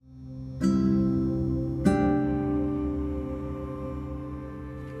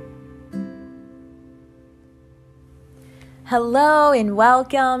Hello and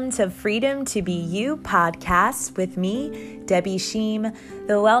welcome to Freedom to Be You podcast with me, Debbie Sheme,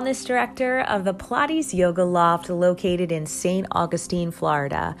 the Wellness Director of the Pilates Yoga Loft located in St. Augustine,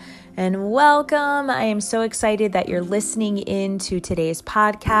 Florida. And welcome. I am so excited that you're listening in to today's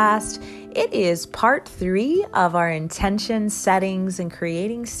podcast. It is part 3 of our intention settings and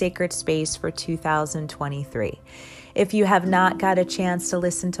creating sacred space for 2023. If you have not got a chance to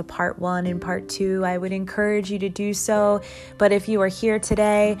listen to part 1 and part 2, I would encourage you to do so. But if you are here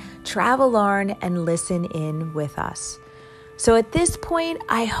today, travel on and listen in with us. So at this point,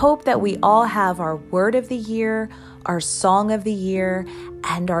 I hope that we all have our word of the year, our song of the year,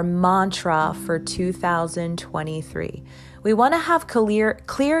 and our mantra for 2023. We want to have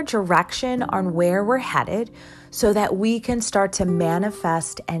clear direction on where we're headed so that we can start to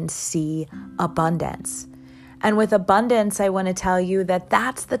manifest and see abundance. And with abundance, I want to tell you that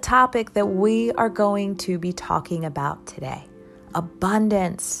that's the topic that we are going to be talking about today.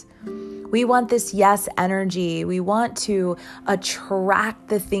 Abundance. We want this yes energy. We want to attract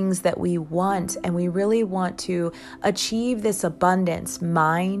the things that we want, and we really want to achieve this abundance,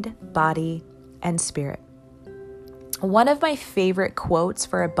 mind, body, and spirit. One of my favorite quotes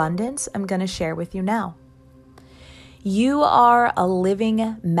for abundance, I'm going to share with you now. You are a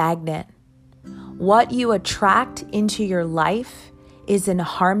living magnet. What you attract into your life is in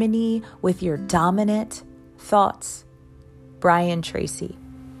harmony with your dominant thoughts. Brian Tracy.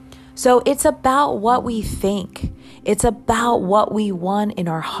 So it's about what we think. It's about what we want in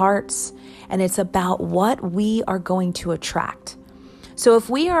our hearts, and it's about what we are going to attract. So if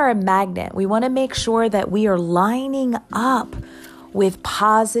we are a magnet, we want to make sure that we are lining up with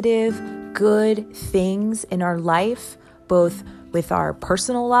positive, good things in our life, both with our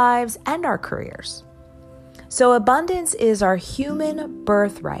personal lives and our careers. So abundance is our human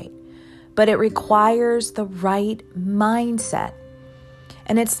birthright, but it requires the right mindset.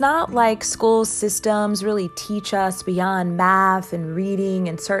 And it's not like school systems really teach us beyond math and reading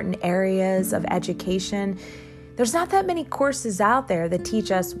and certain areas of education. There's not that many courses out there that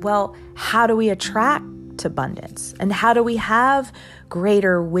teach us, well, how do we attract abundance? And how do we have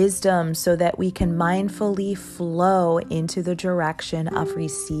greater wisdom so that we can mindfully flow into the direction of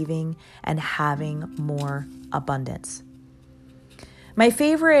receiving and having more abundance? My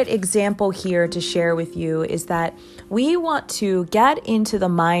favorite example here to share with you is that we want to get into the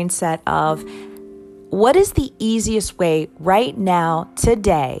mindset of what is the easiest way right now,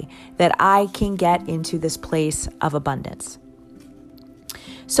 today, that I can get into this place of abundance.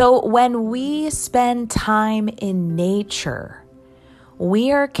 So when we spend time in nature,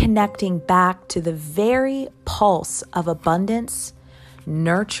 we are connecting back to the very pulse of abundance,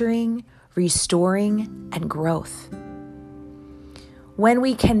 nurturing, restoring, and growth. When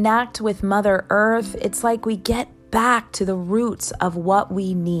we connect with Mother Earth, it's like we get back to the roots of what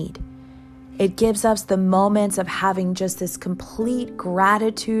we need. It gives us the moments of having just this complete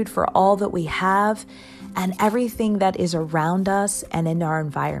gratitude for all that we have and everything that is around us and in our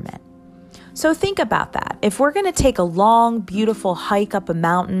environment. So think about that. If we're going to take a long, beautiful hike up a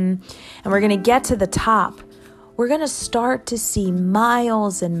mountain and we're going to get to the top, we're going to start to see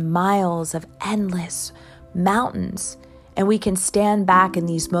miles and miles of endless mountains. And we can stand back in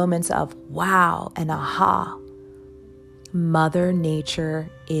these moments of wow and aha. Mother Nature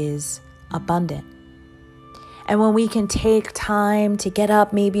is abundant. And when we can take time to get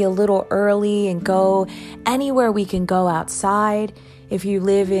up maybe a little early and go anywhere we can go outside. If you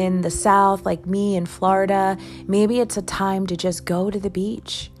live in the South like me in Florida, maybe it's a time to just go to the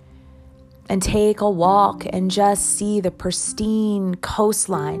beach and take a walk and just see the pristine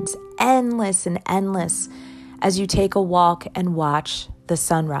coastlines, endless and endless, as you take a walk and watch the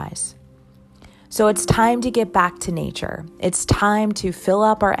sunrise. So it's time to get back to nature. It's time to fill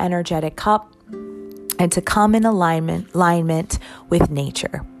up our energetic cup and to come in alignment with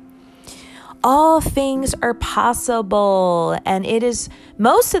nature. All things are possible, and it is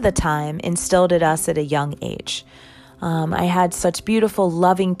most of the time instilled at us at a young age. I had such beautiful,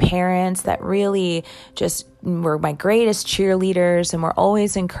 loving parents that really just were my greatest cheerleaders and were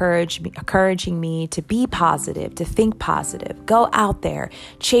always encouraging me to be positive, to think positive, go out there,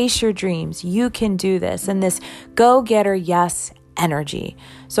 chase your dreams. You can do this. And this go-getter, yes, energy.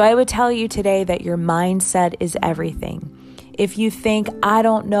 So I would tell you today that your mindset is everything. If you think, I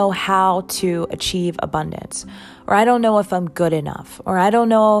don't know how to achieve abundance, or I don't know if I'm good enough, or I don't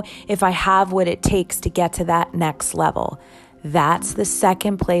know if I have what it takes to get to that next level, that's the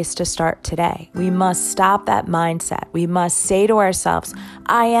second place to start today. We must stop that mindset. We must say to ourselves,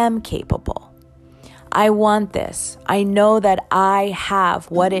 I am capable. I want this. I know that I have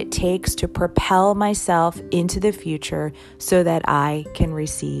what it takes to propel myself into the future so that I can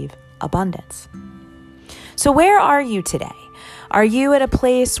receive abundance. So where are you today? Are you at a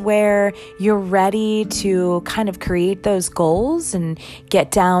place where you're ready to kind of create those goals and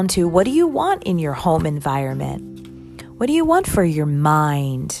get down to what do you want in your home environment? What do you want for your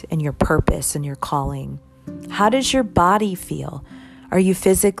mind and your purpose and your calling? How does your body feel? Are you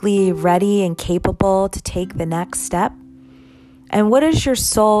physically ready and capable to take the next step? And what is your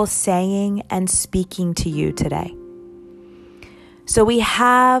soul saying and speaking to you today? So we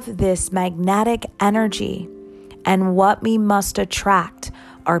have this magnetic energy, and what we must attract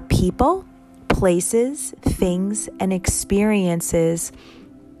are people, places, things, and experiences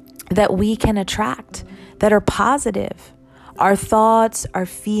that we can attract that are positive. Our thoughts, our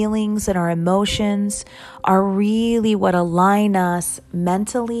feelings, and our emotions are really what align us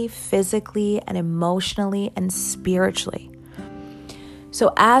mentally, physically, and emotionally, and spiritually.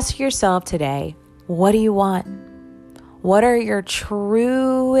 So ask yourself today, what do you want? What are your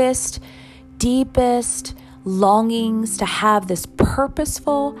truest, deepest longings to have this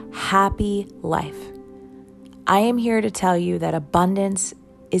purposeful, happy life? I am here to tell you that abundance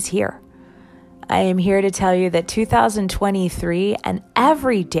is here. I am here to tell you that 2023 and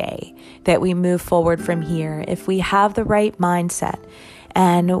every day that we move forward from here, if we have the right mindset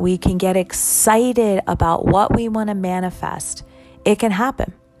and we can get excited about what we want to manifest, it can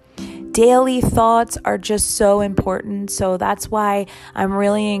happen. Daily thoughts are just so important. So that's why I'm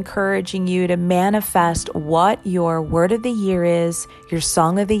really encouraging you to manifest what your word of the year is, your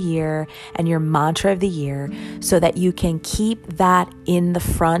song of the year, and your mantra of the year so that you can keep that in the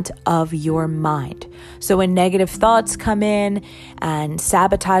front of your mind. So when negative thoughts come in and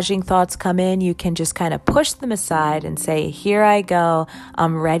sabotaging thoughts come in, you can just kind of push them aside and say, here I go,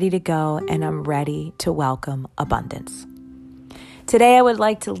 I'm ready to go, and I'm ready to welcome abundance. Today, I would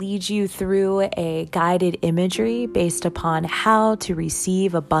like to lead you through a guided imagery based upon how to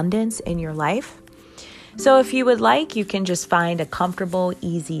receive abundance in your life. So if you would like, you can just find a comfortable,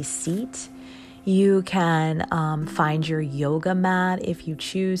 easy seat. You can find your yoga mat if you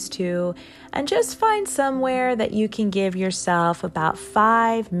choose to, and just find somewhere that you can give yourself about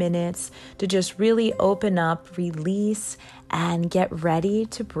 5 minutes to just really open up, release, and get ready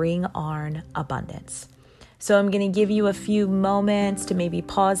to bring on abundance. So I'm going to give you a few moments to maybe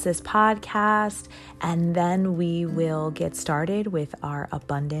pause this podcast, and then we will get started with our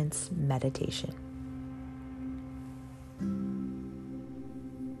abundance meditation.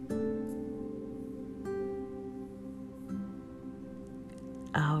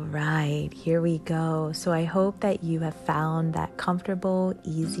 All right, here we go. So I hope that you have found that comfortable,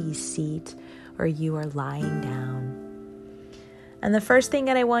 easy seat or you are lying down. And the first thing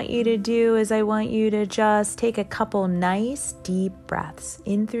that I want you to do is I want you to just take a couple nice deep breaths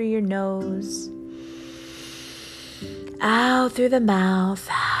in through your nose, out through the mouth.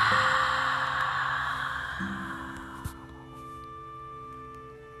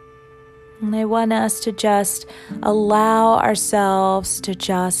 And I want us to just allow ourselves to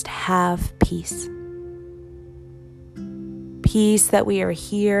just have peace. Peace that we are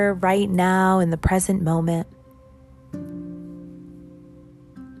here right now in the present moment.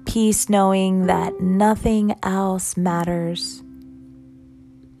 Peace knowing that nothing else matters,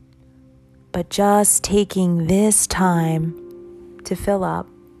 but just taking this time to fill up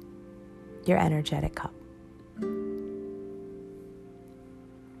your energetic cup.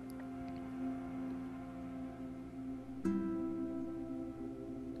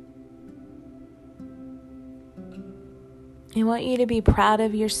 I want you to be proud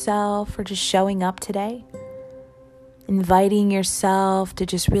of yourself for just showing up today. Inviting yourself to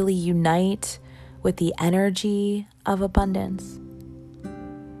just really unite with the energy of abundance.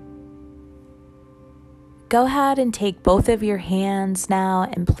 Go ahead and take both of your hands now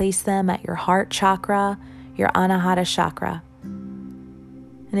and place them at your heart chakra, your Anahata chakra.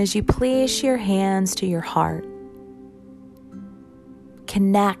 And as you place your hands to your heart,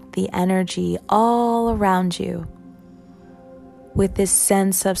 connect the energy all around you with this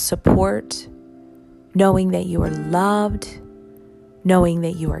sense of support, knowing that you are loved, knowing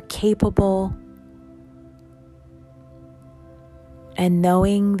that you are capable, and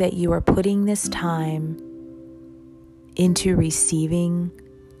knowing that you are putting this time into receiving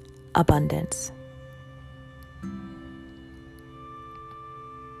abundance.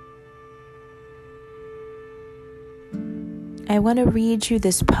 I want to read you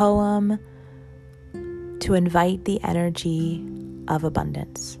this poem to invite the energy of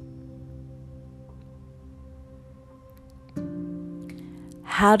abundance.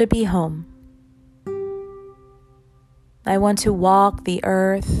 How to be home. I want to walk the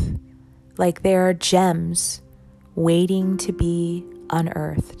earth like there are gems waiting to be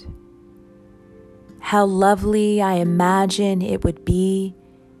unearthed. How lovely I imagine it would be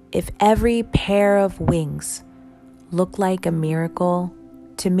if every pair of wings looked like a miracle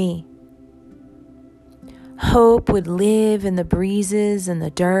to me. Hope would live in the breezes and the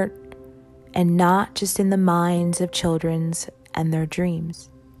dirt, and not just in the minds of children and their dreams.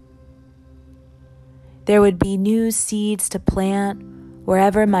 There would be new seeds to plant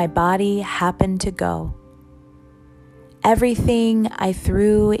wherever my body happened to go. Everything I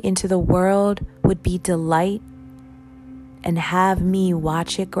threw into the world would be delight and have me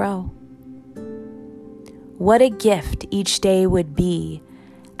watch it grow. What a gift each day would be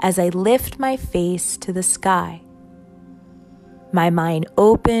as I lift my face to the sky, my mind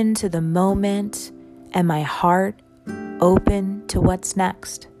open to the moment and my heart open to what's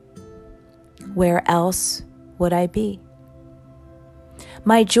next. Where else would I be?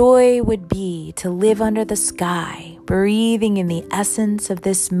 My joy would be to live under the sky, breathing in the essence of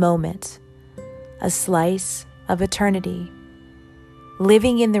this moment, a slice of eternity,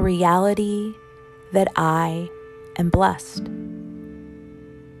 living in the reality that I am blessed.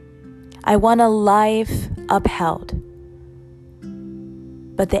 I want a life upheld,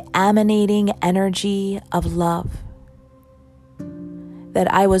 but the emanating energy of love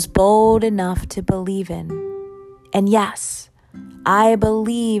that I was bold enough to believe in. And yes, I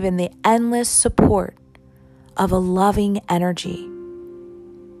believe in the endless support of a loving energy.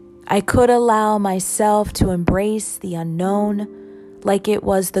 I could allow myself to embrace the unknown like it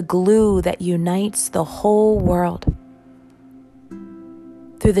was the glue that unites the whole world.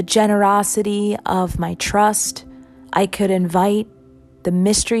 Through the generosity of my trust, I could invite the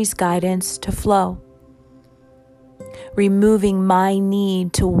mystery's guidance to flow, removing my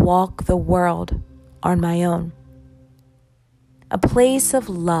need to walk the world on my own. A place of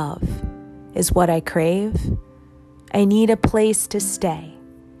love is what I crave. I need a place to stay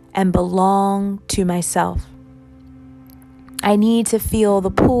and belong to myself. I need to feel the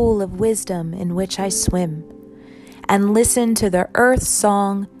pool of wisdom in which I swim and listen to the earth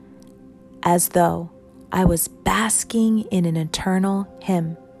song as though I was basking in an eternal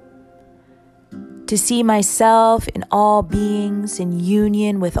hymn. To see myself in all beings in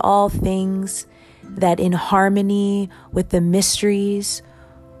union with all things, that in harmony with the mysteries,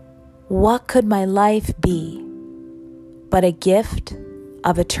 what could my life be but a gift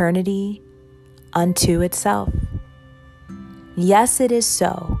of eternity unto itself? Yes, it is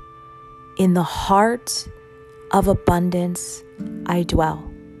so. In the heart of abundance I dwell.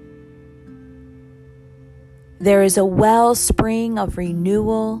 There is a wellspring of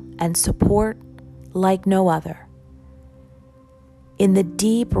renewal and support like no other. In the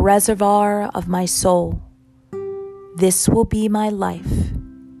deep reservoir of my soul, this will be my life.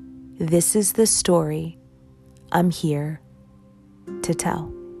 This is the story I'm here to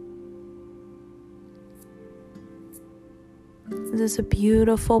tell. This is a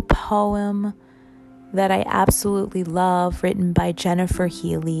beautiful poem that I absolutely love, written by Jennifer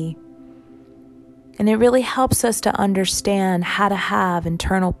Healy. And it really helps us to understand how to have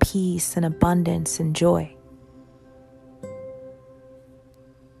internal peace and abundance and joy.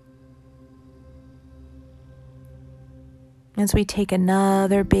 As we take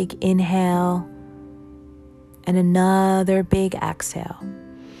another big inhale and another big exhale,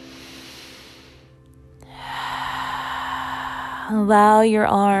 allow your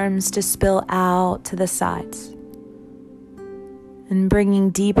arms to spill out to the sides and bringing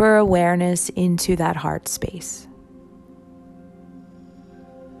deeper awareness into that heart space.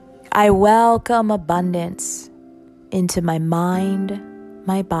 I welcome abundance into my mind,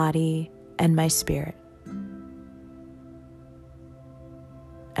 my body, and my spirit.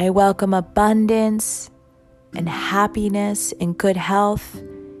 I welcome abundance and happiness and good health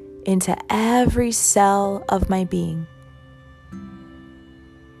into every cell of my being.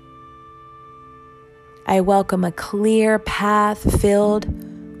 I welcome a clear path filled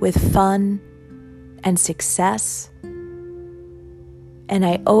with fun and success. And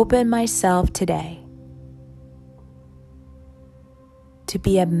I open myself today to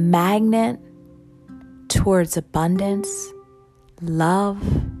be a magnet towards abundance, love,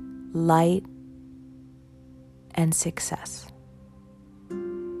 light, and success.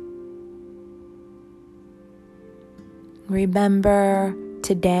 Remember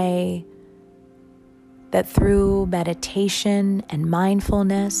today that through meditation and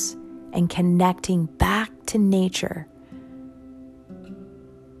mindfulness and connecting back to nature,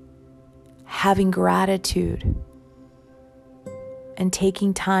 having gratitude and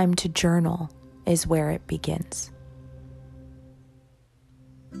taking time to journal is where it begins.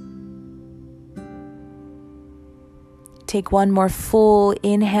 Take one more full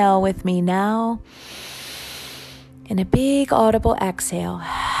inhale with me now. And a big audible exhale.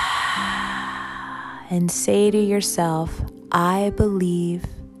 And say to yourself, I believe,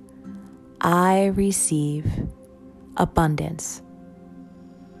 I receive abundance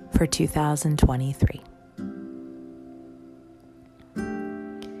for 2023.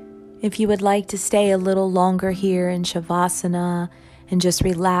 If you would like to stay a little longer here in Shavasana and just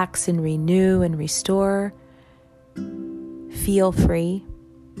relax and renew and restore, feel free.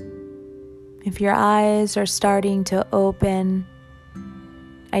 If your eyes are starting to open,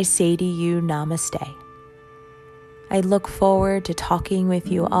 I say to you, Namaste. I look forward to talking with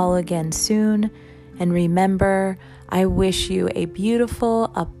you all again soon. And remember, I wish you a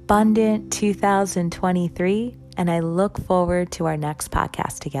beautiful, abundant 2023. And I look forward to our next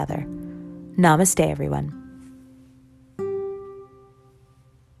podcast together. Namaste, everyone.